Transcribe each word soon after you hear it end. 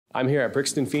I'm here at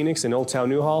Brixton Phoenix in Old Town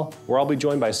Newhall, where I'll be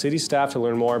joined by city staff to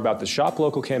learn more about the Shop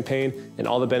Local campaign and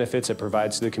all the benefits it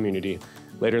provides to the community.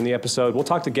 Later in the episode, we'll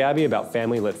talk to Gabby about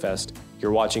Family Lit Fest.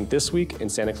 You're watching This Week in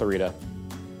Santa Clarita.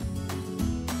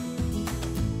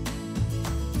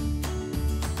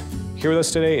 Here with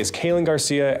us today is Kaylin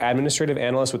Garcia, Administrative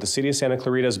Analyst with the City of Santa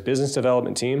Clarita's Business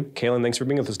Development Team. Kaylin, thanks for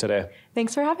being with us today.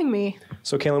 Thanks for having me.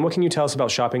 So Kaylin, what can you tell us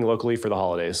about shopping locally for the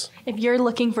holidays? If you're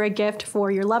looking for a gift for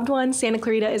your loved ones, Santa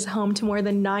Clarita is home to more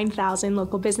than 9,000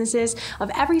 local businesses of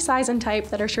every size and type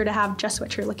that are sure to have just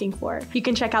what you're looking for. You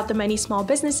can check out the many small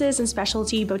businesses and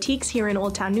specialty boutiques here in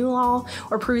Old Town Newhall,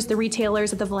 or peruse the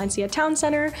retailers at the Valencia Town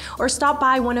Center, or stop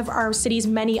by one of our city's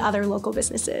many other local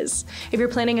businesses. If you're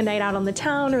planning a night out on the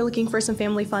town or looking for some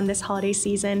family fun this holiday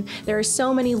season, there are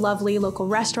so many lovely local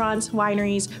restaurants,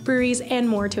 wineries, breweries, and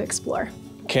more to explore.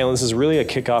 Kaylin, this is really a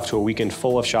kickoff to a weekend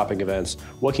full of shopping events.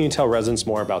 What can you tell residents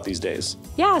more about these days?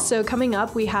 Yeah, so coming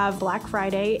up, we have Black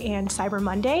Friday and Cyber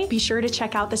Monday. Be sure to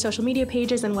check out the social media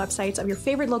pages and websites of your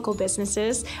favorite local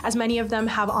businesses, as many of them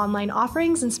have online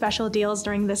offerings and special deals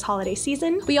during this holiday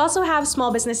season. We also have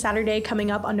Small Business Saturday coming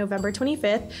up on November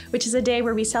 25th, which is a day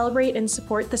where we celebrate and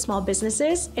support the small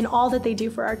businesses and all that they do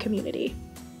for our community.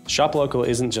 Shop Local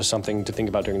isn't just something to think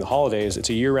about during the holidays, it's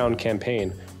a year-round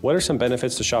campaign. What are some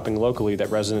benefits to shopping locally that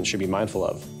residents should be mindful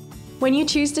of? When you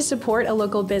choose to support a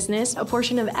local business, a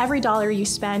portion of every dollar you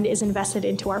spend is invested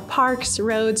into our parks,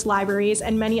 roads, libraries,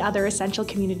 and many other essential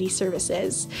community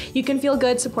services. You can feel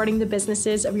good supporting the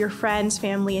businesses of your friends,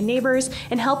 family, and neighbors,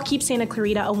 and help keep Santa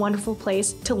Clarita a wonderful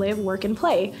place to live, work, and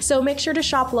play. So make sure to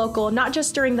shop local, not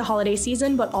just during the holiday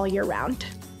season, but all year round.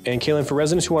 And Kaylin, for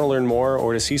residents who want to learn more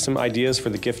or to see some ideas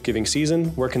for the gift-giving season,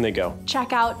 where can they go?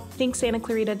 Check out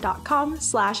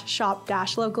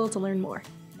thinksantaclarita.com/shop-local to learn more.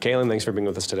 Kaylin, thanks for being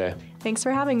with us today. Thanks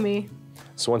for having me.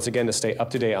 So once again, to stay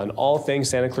up to date on all things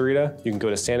Santa Clarita, you can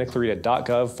go to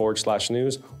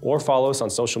santaclarita.gov/news or follow us on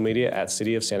social media at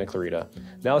City of Santa Clarita.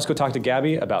 Now let's go talk to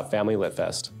Gabby about Family Lit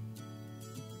Fest.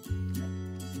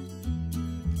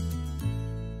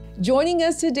 Joining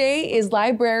us today is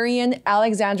librarian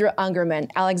Alexandra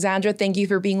Ungerman. Alexandra, thank you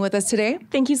for being with us today.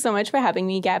 Thank you so much for having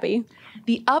me, Gabby.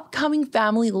 The upcoming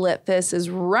Family Lit Fest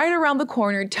is right around the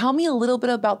corner. Tell me a little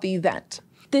bit about the event.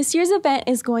 This year's event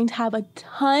is going to have a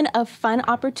ton of fun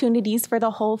opportunities for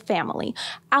the whole family.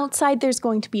 Outside, there's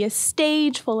going to be a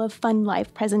stage full of fun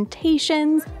live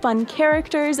presentations, fun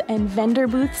characters, and vendor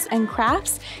booths and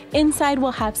crafts. Inside,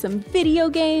 we'll have some video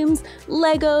games,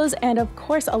 Legos, and of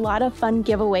course, a lot of fun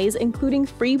giveaways, including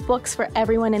free books for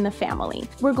everyone in the family.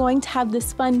 We're going to have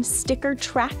this fun sticker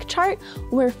track chart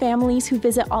where families who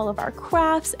visit all of our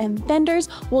crafts and vendors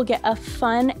will get a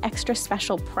fun extra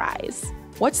special prize.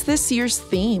 What's this year's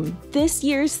theme? This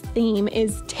year's theme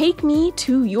is Take Me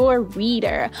to Your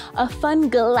Reader, a fun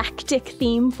galactic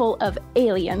theme full of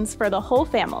aliens for the whole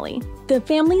family. The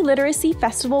Family Literacy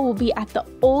Festival will be at the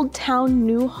Old Town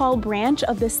Newhall branch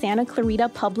of the Santa Clarita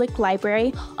Public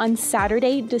Library on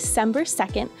Saturday, December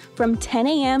 2nd from 10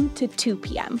 a.m. to 2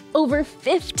 p.m. Over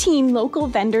 15 local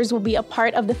vendors will be a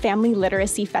part of the Family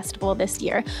Literacy Festival this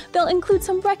year. They'll include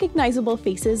some recognizable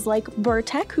faces like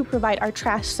Burtech, who provide our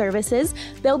trash services.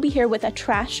 They'll be here with a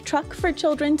trash truck for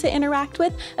children to interact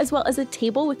with, as well as a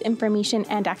table with information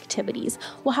and activities.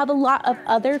 We'll have a lot of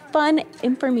other fun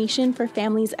information for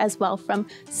families as well, from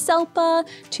SELPA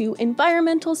to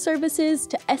environmental services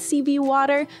to SCV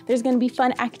water. There's going to be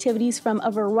fun activities from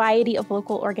a variety of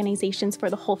local organizations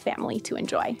for the whole family to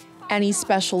enjoy. Any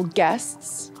special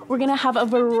guests? We're going to have a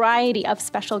variety of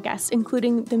special guests,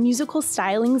 including the musical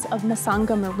stylings of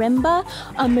Masanga Marimba,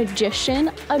 a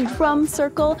magician, a drum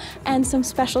circle, and some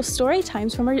special story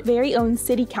times from our very own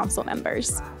city council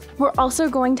members. We're also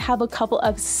going to have a couple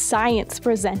of science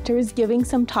presenters giving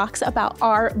some talks about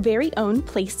our very own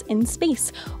place in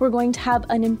space. We're going to have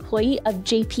an employee of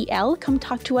JPL come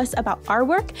talk to us about our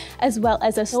work, as well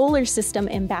as a solar system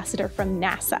ambassador from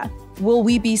NASA. Will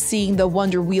we be seeing the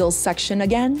Wonder Wheels section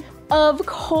again? Of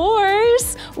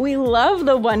course! We love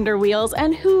the Wonder Wheels,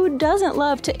 and who doesn't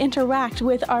love to interact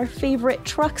with our favorite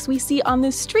trucks we see on the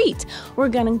street? We're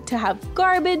going to have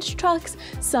garbage trucks,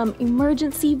 some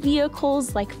emergency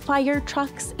vehicles like fire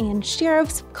trucks and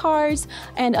sheriff's cars,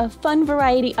 and a fun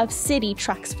variety of city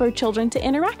trucks for children to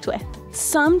interact with.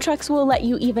 Some trucks will let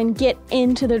you even get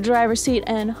into the driver's seat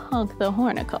and honk the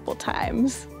horn a couple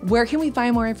times. Where can we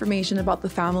find more information about the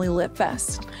Family Lit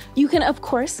Fest? You can, of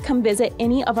course, come visit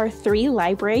any of our 3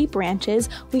 library branches.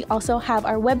 We also have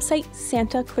our website,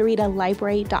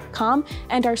 santaclaritalibrary.com,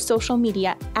 and our social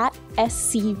media at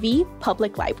SCV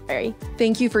Public Library.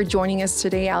 Thank you for joining us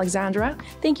today, Alexandra.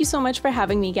 Thank you so much for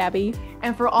having me, Gabby.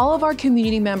 And for all of our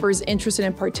community members interested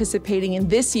in participating in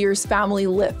this year's Family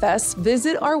Lit Fest,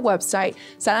 visit our website,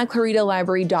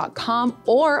 santaclaritalibrary.com,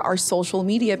 or our social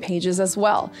media pages as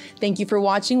well. Thank you for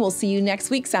watching. We'll see you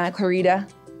next week, Santa Clarita.